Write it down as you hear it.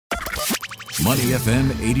Money FM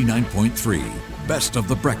 89.3, best of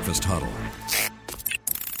the breakfast huddle.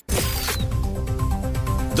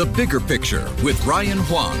 The Bigger Picture with Ryan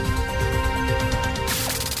Huang.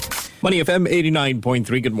 Money FM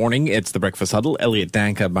 89.3, good morning. It's the Breakfast Huddle. Elliot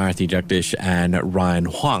Danker, Bharati Jagdish and Ryan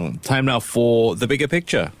Huang. Time now for The Bigger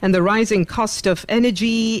Picture. And the rising cost of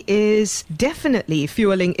energy is definitely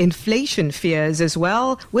fueling inflation fears as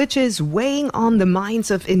well, which is weighing on the minds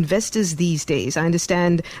of investors these days. I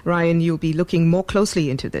understand, Ryan, you'll be looking more closely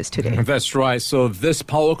into this today. That's right. So this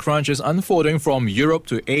power crunch is unfolding from Europe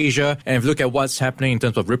to Asia. And if you look at what's happening in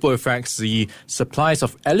terms of ripple effects, the supplies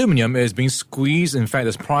of aluminium is being squeezed. In fact,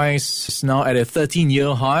 this price is now at a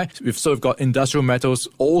 13-year high. We've got industrial metals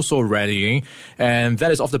also rallying, and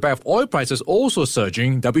that is off the back of oil prices also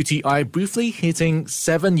surging. WTI briefly hitting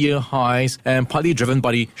 7-year highs, and partly driven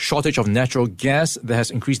by the shortage of natural gas that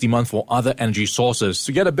has increased demand for other energy sources.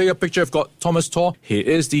 To get a bigger picture, I've got Thomas Tor. He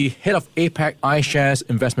is the head of APAC iShares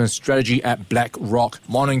Investment Strategy at BlackRock.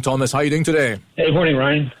 Morning, Thomas. How are you doing today? Hey, morning,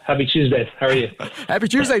 Ryan. Happy Tuesday. How are you? Happy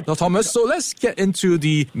Tuesday, Thomas. So let's get into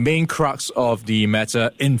the main crux of the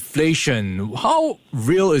matter, inflation. How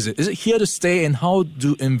real is it? Is it here to stay, and how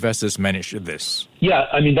do investors manage this? Yeah,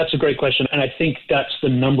 I mean, that's a great question. And I think that's the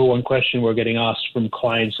number one question we're getting asked from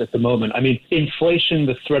clients at the moment. I mean, inflation,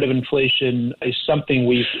 the threat of inflation is something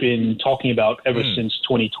we've been talking about ever since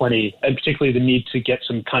 2020, and particularly the need to get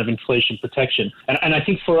some kind of inflation protection. And I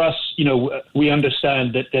think for us, we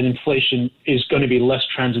understand that inflation is going to be less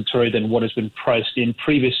transitory than what has been priced in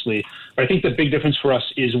previously. But I think the big difference for us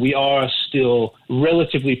is we are still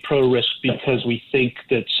relatively pro-risk because we think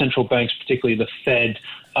that central banks, particularly the Fed,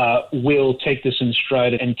 will take this in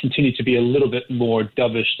stride and continue to be a little bit more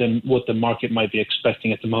dovish than what the market might be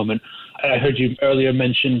expecting at the moment. I heard you earlier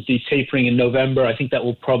mention the tapering in November. I think that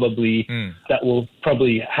will probably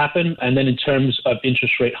happen. And then in terms of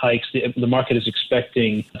interest rate hikes, the market is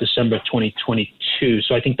expecting December 2022.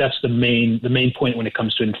 So I think that's the main point when it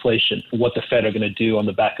comes to inflation, what the Fed are going to do on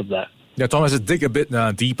the back of that. Yeah, Thomas, let's dig a bit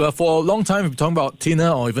deeper. For a long time, we've been talking about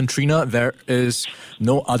TINA or even TRINA. There is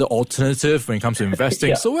no other alternative when it comes to investing.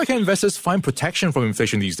 Yeah. So where can investors find protection from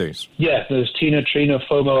inflation these days? Yeah, there's TINA, TRINA,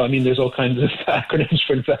 FOMO. I mean, there's all kinds of acronyms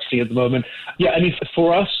for investing at the moment. Yeah, I mean,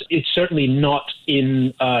 for us, it's certainly not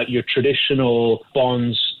in your traditional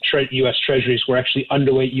bonds, U.S. Treasuries. We're actually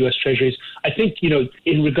underweight U.S. Treasuries. I think,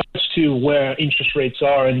 in regards to where interest rates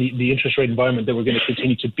are and the interest rate environment that we're going to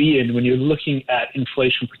continue to be in, when you're looking at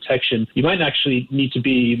inflation protection, you might actually need to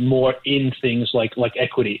be more in things like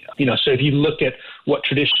equity. So if you look at what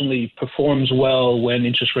traditionally performs well when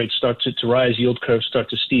interest rates start to rise, yield curves start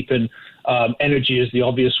to steepen, energy is the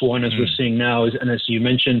obvious one, as we're seeing now. And as you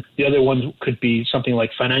mentioned, the other one could be something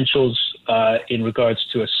like financials in regards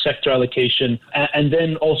to a sector allocation. And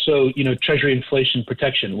then also, Treasury inflation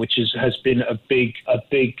protection, which has been a big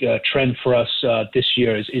trend for us this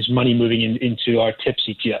year, is money moving into our TIPS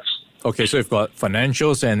ETFs. Okay, so you've got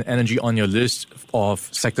financials and energy on your list of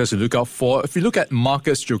sectors to look out for. If you look at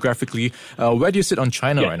markets geographically, where do you sit on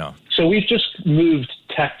China right now? So we've just moved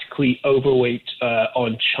tactically overweight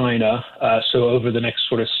on China, so over the next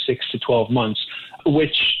sort of 6 to 12 months,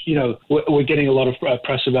 which, we're getting a lot of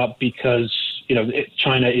press about because,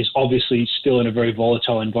 China is obviously still in a very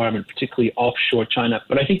volatile environment, particularly offshore China.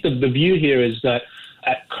 But I think the view here is that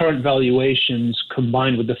at current valuations,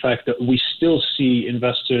 combined with the fact that we still see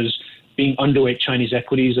investors being underweight Chinese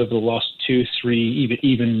equities over the last 2, 3,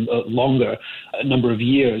 even longer number of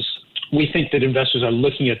years, we think that investors are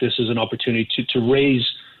looking at this as an opportunity to raise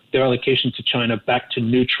their allocation to China back to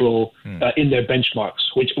neutral in their benchmarks,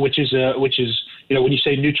 which is when you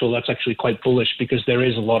say neutral, that's actually quite bullish because there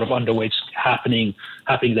is a lot of underweights happening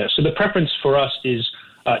there. So the preference for us is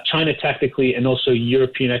China tactically, and also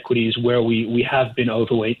European equities where we have been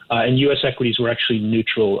overweight, and U.S. equities we're actually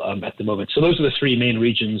neutral at the moment. So those are the three main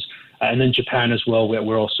regions, and then Japan as well, where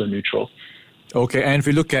we're also neutral. Okay, and if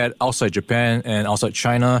we look at outside Japan and outside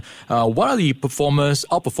China, what are the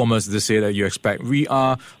outperformers this year that you expect? We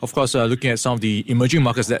are, of course, looking at some of the emerging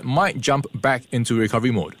markets that might jump back into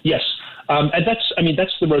recovery mode. Yes. And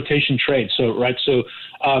that's the rotation trade. So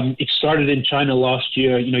it started in China last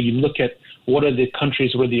year. You look at what are the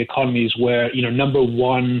countries where the economies where, number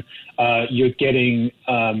one, you're getting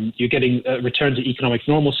a return to economic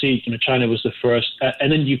normalcy. China was the first.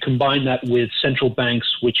 And then you combine that with central banks,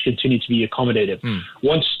 which continue to be accommodative.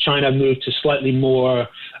 Once China moved to slightly more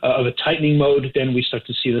of a tightening mode, then we start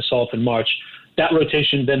to see the salt in March. That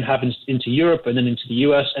rotation then happens into Europe and then into the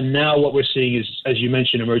U.S. And now what we're seeing is, as you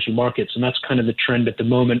mentioned, emerging markets. And that's kind of the trend at the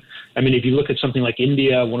moment. I mean, if you look at something like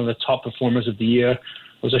India, one of the top performers of the year,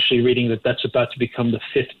 was actually reading that that's about to become the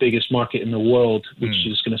 5th biggest market in the world, which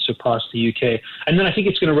is going to surpass the UK. And then I think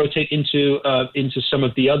it's going to rotate into some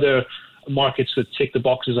of the other markets that tick the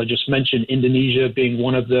boxes I just mentioned, Indonesia being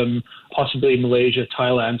one of them, possibly Malaysia,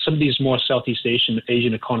 Thailand, some of these more Southeast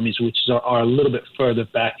Asian economies, which are a little bit further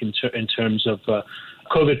back in terms of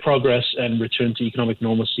COVID progress and return to economic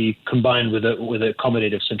normalcy, combined with an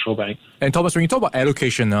accommodative central bank. And Thomas, when you talk about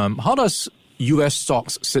allocation, how does U.S.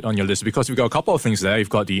 stocks sit on your list? Because we've got a couple of things there. You've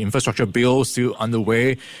got the infrastructure bill still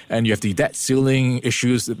underway, and you have the debt ceiling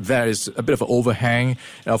issues. There is a bit of an overhang.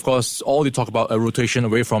 And of course, all you talk about a rotation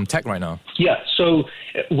away from tech right now. Yeah, so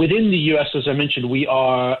within the U.S., as I mentioned, we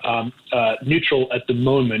are neutral at the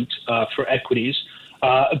moment for equities.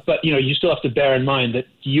 But, you still have to bear in mind that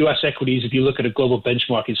U.S. equities, if you look at a global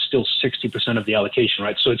benchmark, is still 60% of the allocation,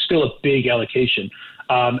 right? So it's still a big allocation.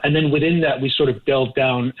 And then within that, we sort of delve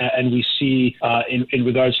down and we see in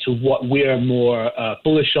regards to what we're more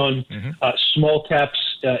bullish on. Small caps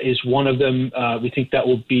is one of them. We think that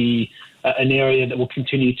will be an area that will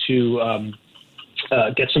continue to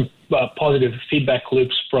get some positive feedback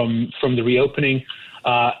loops from the reopening,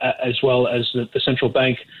 as well as the central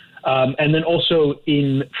bank. And then also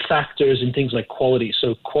in factors in things like quality.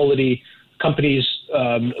 So quality companies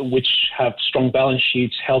which have strong balance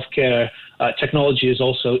sheets, healthcare, technology is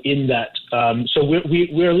also in that. So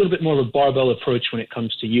we're a little bit more of a barbell approach when it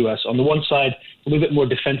comes to U.S. On the one side, a little bit more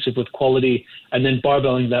defensive with quality, and then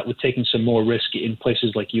barbelling that with taking some more risk in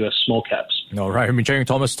places like U.S. small caps. All right, I've been chatting with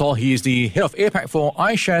Thomas Tall. He is the head of APAC for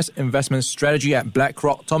iShares Investment Strategy at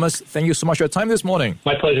BlackRock. Thomas, thank you so much for your time this morning.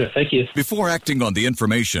 My pleasure. Thank you. Before acting on the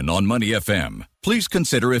information on Money FM, please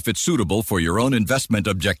consider if it's suitable for your own investment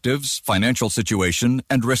objectives, financial situation,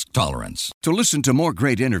 and risk tolerance. To listen to more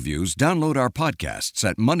great interviews, download our podcasts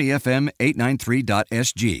at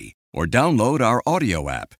moneyfm893.sg or download our audio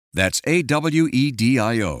app. That's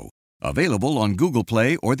AWEDIO. Available on Google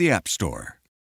Play or the App Store.